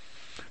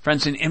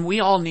 Friends, and we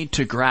all need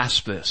to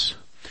grasp this.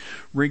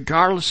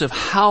 Regardless of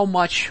how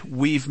much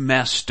we've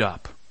messed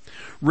up,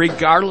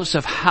 regardless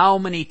of how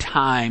many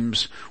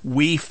times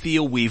we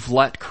feel we've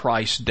let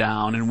Christ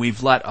down and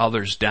we've let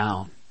others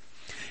down,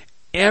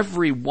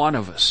 every one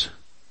of us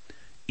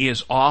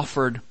is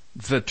offered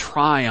the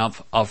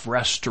triumph of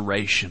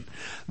restoration.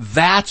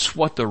 That's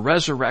what the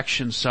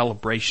resurrection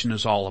celebration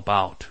is all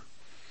about.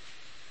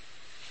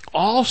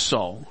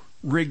 Also,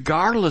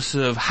 regardless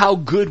of how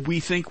good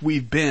we think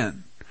we've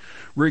been,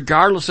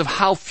 regardless of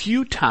how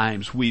few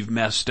times we've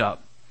messed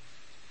up,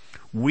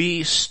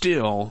 we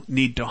still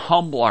need to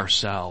humble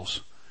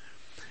ourselves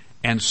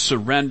and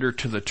surrender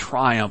to the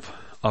triumph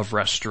of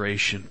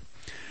restoration.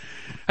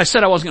 I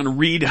said I wasn't going to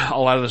read a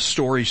lot of the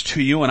stories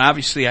to you, and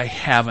obviously I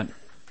haven't.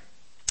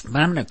 But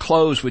I'm going to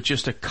close with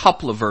just a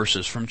couple of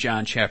verses from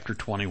John chapter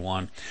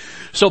 21.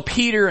 So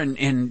Peter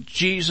and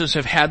Jesus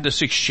have had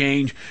this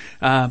exchange.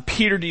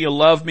 Peter, do you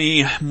love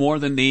me more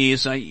than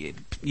these?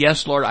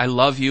 Yes, Lord, I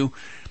love you.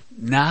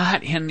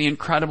 Not in the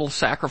incredible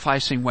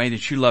sacrificing way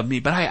that you love me,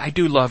 but I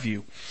do love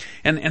you.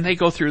 And they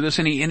go through this,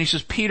 and he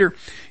says, Peter,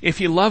 if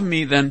you love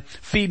me, then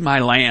feed my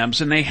lambs.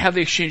 And they have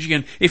the exchange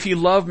again. If you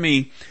love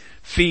me,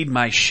 feed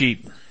my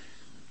sheep.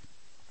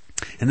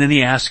 And then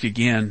he asks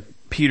again,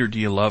 Peter, do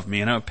you love me?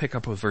 And I'll pick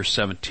up with verse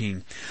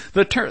 17.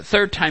 The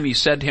third time he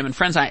said to him, and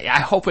friends, I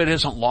hope it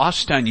isn't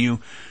lost on you,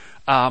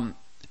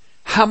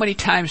 how many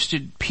times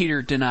did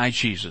Peter deny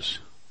Jesus?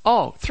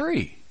 Oh,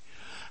 3.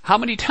 How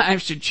many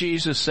times did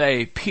Jesus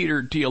say,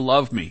 Peter, do you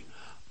love me?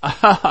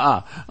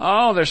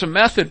 Oh, there's a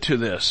method to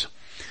this.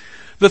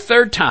 The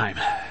third time,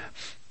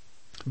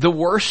 the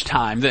worst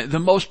time, the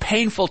most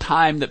painful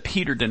time that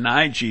Peter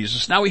denied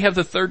Jesus. Now we have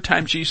the third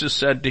time Jesus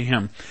said to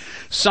him,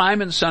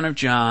 Simon, son of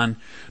John,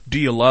 do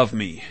you love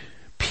me?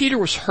 Peter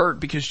was hurt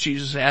because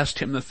Jesus asked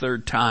him the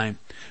third time,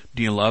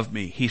 do you love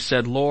me? He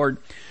said, Lord,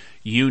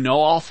 you know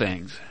all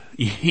things.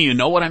 You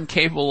know what I'm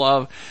capable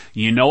of.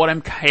 You know what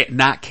I'm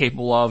not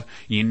capable of.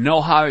 You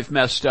know how I've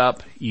messed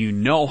up. You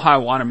know how I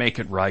want to make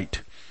it right.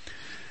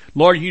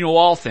 Lord, you know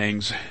all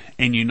things,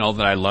 and you know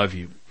that I love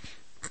you.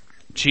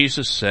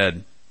 Jesus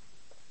said,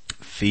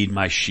 feed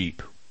my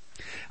sheep.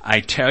 I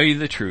tell you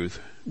the truth.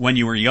 When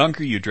you were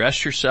younger, you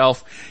dressed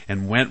yourself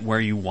and went where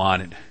you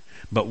wanted.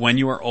 But when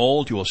you are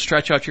old, you will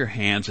stretch out your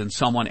hands and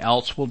someone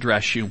else will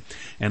dress you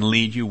and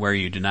lead you where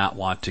you do not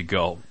want to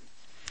go.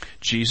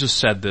 Jesus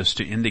said this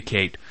to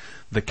indicate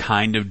the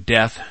kind of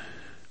death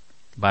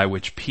by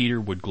which Peter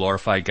would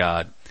glorify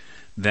God.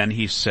 Then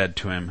he said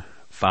to him,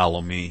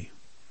 "Follow me."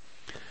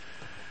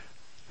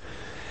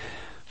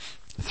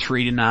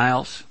 3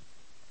 denials.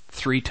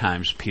 3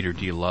 times, "Peter,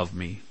 do you love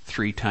me?"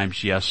 3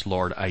 times, "Yes,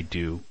 Lord, I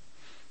do.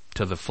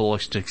 To the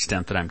fullest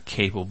extent that I'm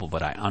capable,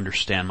 but I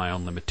understand my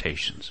own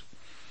limitations."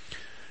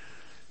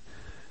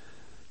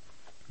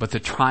 But the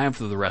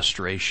triumph of the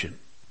restoration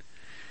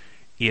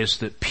is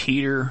that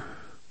Peter,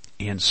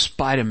 in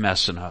spite of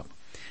messing up,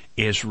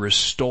 is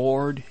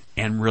restored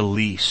and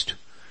released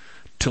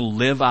to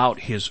live out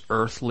his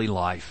earthly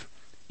life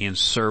in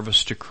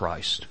service to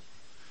Christ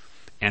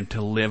and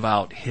to live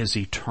out his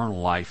eternal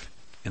life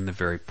in the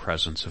very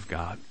presence of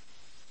God.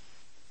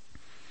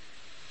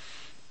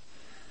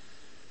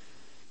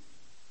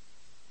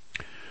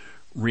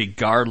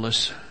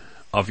 Regardless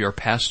of your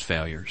past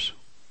failures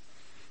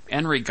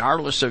and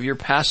regardless of your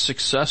past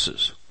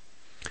successes,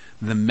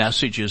 the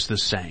message is the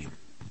same.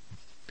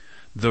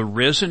 The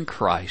risen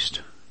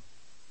Christ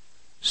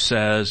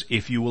says,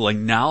 if you will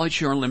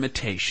acknowledge your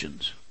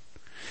limitations,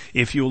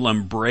 if you will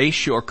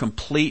embrace your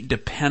complete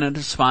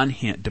dependence upon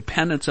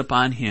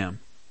Him,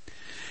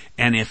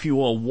 and if you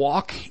will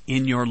walk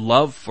in your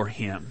love for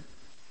Him,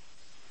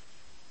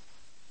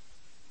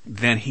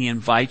 then He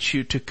invites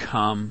you to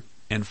come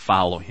and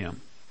follow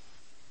Him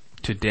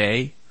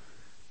today,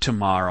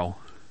 tomorrow,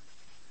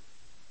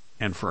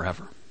 and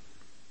forever.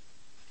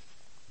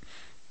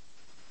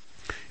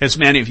 As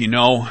many of you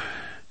know,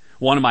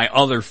 one of my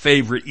other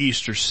favorite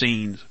Easter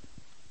scenes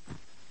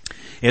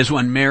is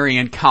when Mary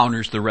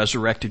encounters the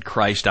resurrected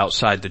Christ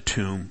outside the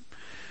tomb.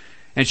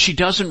 And she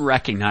doesn't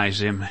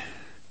recognize Him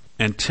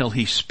until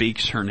He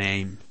speaks her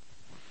name.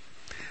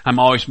 I'm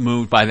always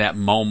moved by that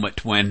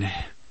moment when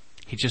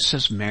He just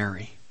says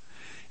Mary,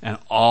 and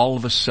all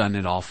of a sudden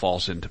it all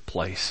falls into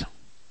place.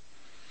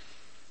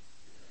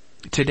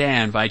 Today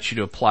I invite you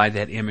to apply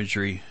that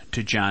imagery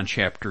to John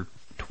chapter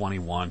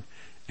 21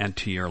 and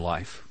to your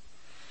life.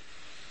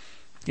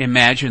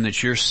 Imagine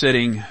that you're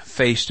sitting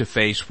face to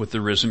face with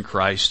the risen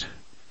Christ,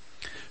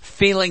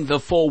 feeling the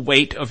full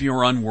weight of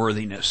your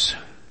unworthiness.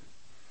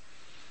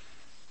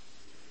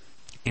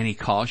 And He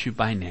calls you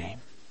by name.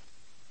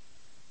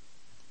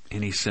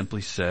 And He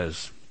simply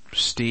says,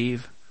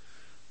 "Steve,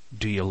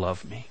 do you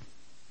love me?"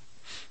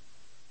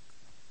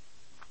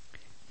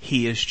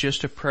 He is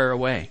just a prayer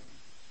away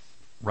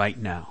right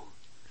now,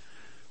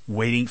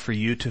 waiting for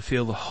you to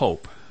feel the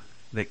hope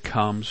that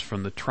comes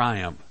from the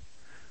triumph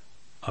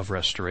of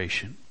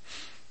restoration.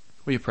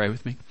 Will you pray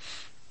with me?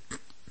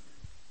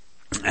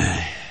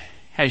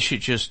 As you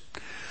just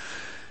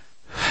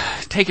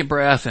take a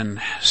breath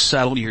and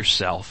settle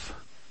yourself,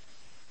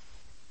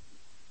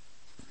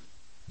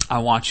 I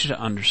want you to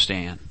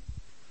understand,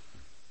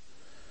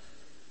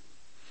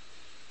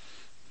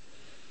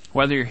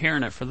 whether you're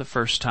hearing it for the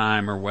first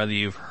time or whether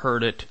you've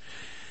heard it,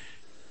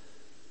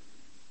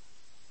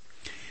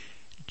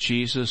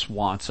 Jesus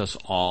wants us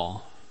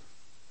all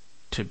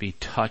to be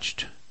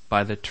touched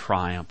by the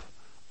triumph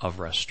of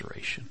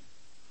restoration.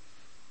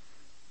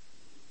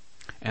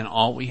 And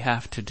all we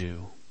have to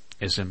do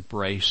is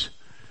embrace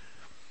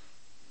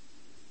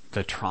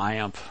the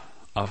triumph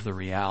of the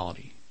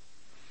reality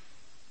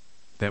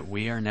that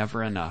we are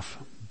never enough,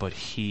 but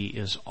He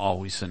is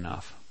always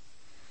enough.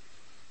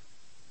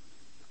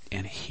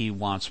 And He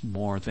wants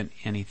more than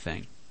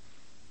anything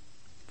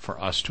for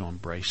us to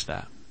embrace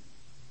that.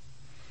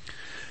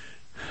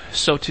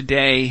 So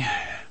today,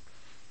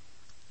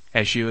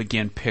 as you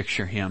again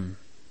picture Him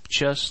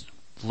just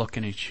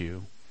looking at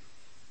you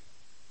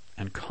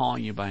and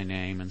calling you by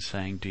name and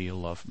saying, "Do you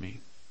love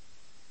me?"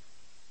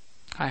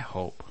 I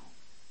hope,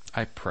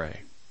 I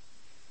pray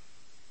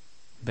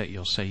that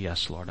you'll say,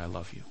 "Yes, Lord, I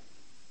love you."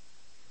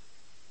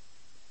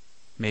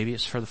 Maybe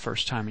it's for the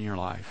first time in your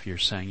life you're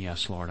saying,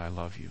 "Yes, Lord, I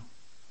love you.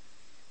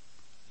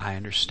 I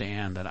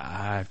understand that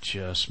I've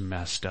just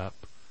messed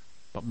up,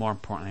 but more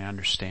importantly, I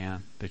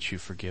understand that you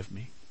forgive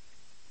me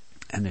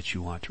and that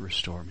you want to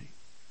restore me."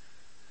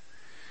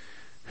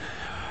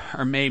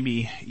 Or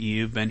maybe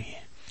you've been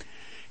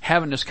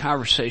having this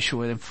conversation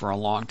with Him for a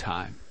long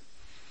time.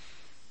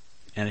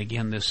 And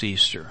again this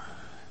Easter,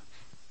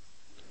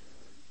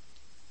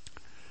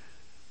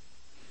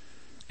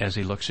 as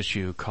He looks at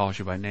you, calls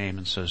you by name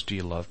and says, "Do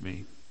you love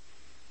me?"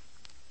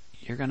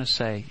 You're going to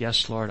say,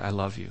 "Yes, Lord, I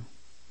love you.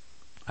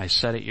 I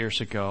said it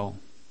years ago.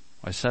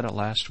 I said it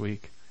last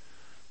week.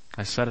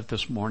 I said it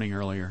this morning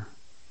earlier.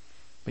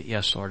 But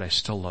yes, Lord, I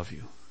still love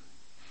you.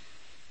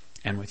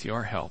 And with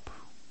your help,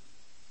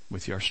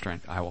 with your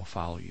strength, I will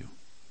follow you."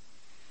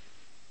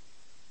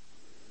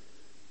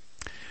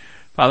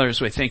 Father,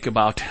 as we think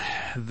about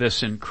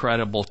this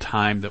incredible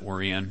time that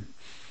we're in,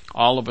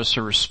 all of us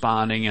are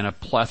responding in a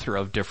plethora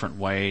of different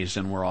ways,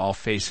 and we're all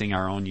facing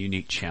our own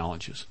unique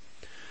challenges.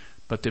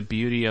 But the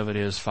beauty of it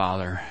is,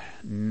 Father,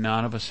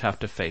 none of us have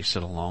to face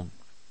it alone.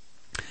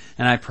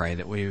 And I pray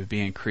that we would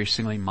be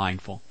increasingly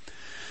mindful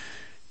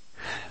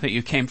that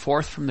you came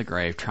forth from the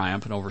grave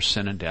triumphant over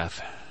sin and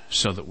death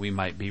so that we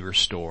might be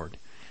restored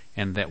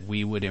and that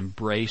we would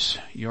embrace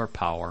your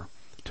power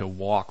to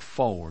walk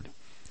forward,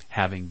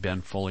 having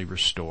been fully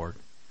restored.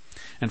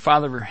 And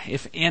Father,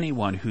 if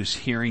anyone who's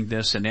hearing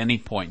this at any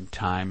point in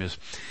time is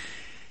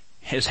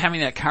having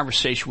that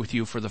conversation with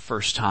you for the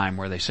first time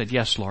where they said,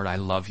 yes, Lord, I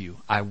love you.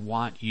 I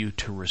want you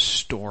to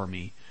restore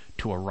me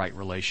to a right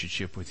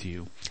relationship with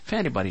you. If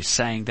anybody's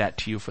saying that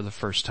to you for the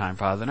first time,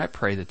 Father, then I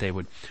pray that they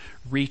would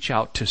reach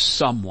out to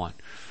someone,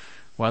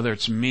 whether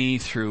it's me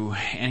through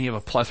any of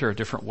a plethora of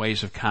different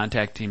ways of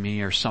contacting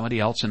me, or somebody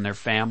else in their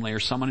family, or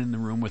someone in the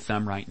room with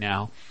them right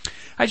now.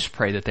 I just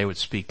pray that they would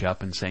speak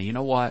up and say, you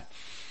know what?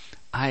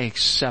 I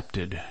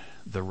accepted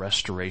the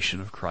restoration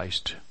of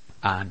Christ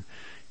on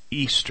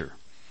Easter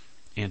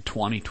in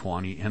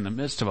 2020. In the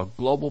midst of a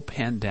global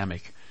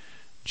pandemic,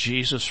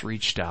 Jesus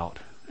reached out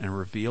and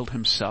revealed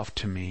himself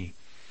to me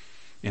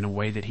in a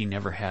way that he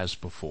never has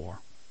before.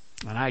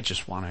 And I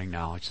just want to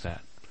acknowledge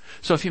that.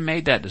 So if you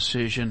made that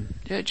decision,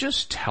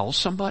 just tell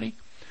somebody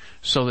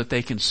so that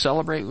they can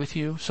celebrate with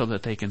you, so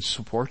that they can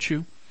support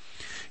you.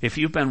 If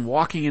you've been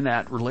walking in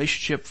that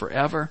relationship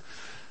forever,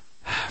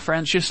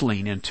 friends, just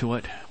lean into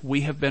it.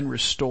 We have been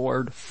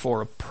restored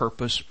for a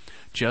purpose,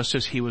 just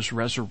as he was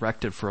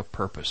resurrected for a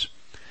purpose.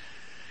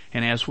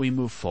 And as we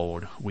move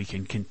forward, we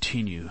can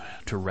continue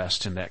to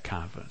rest in that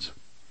confidence.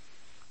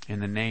 In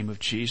the name of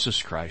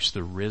Jesus Christ,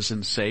 the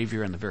risen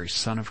Savior and the very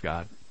Son of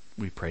God,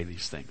 we pray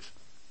these things.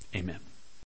 Amen.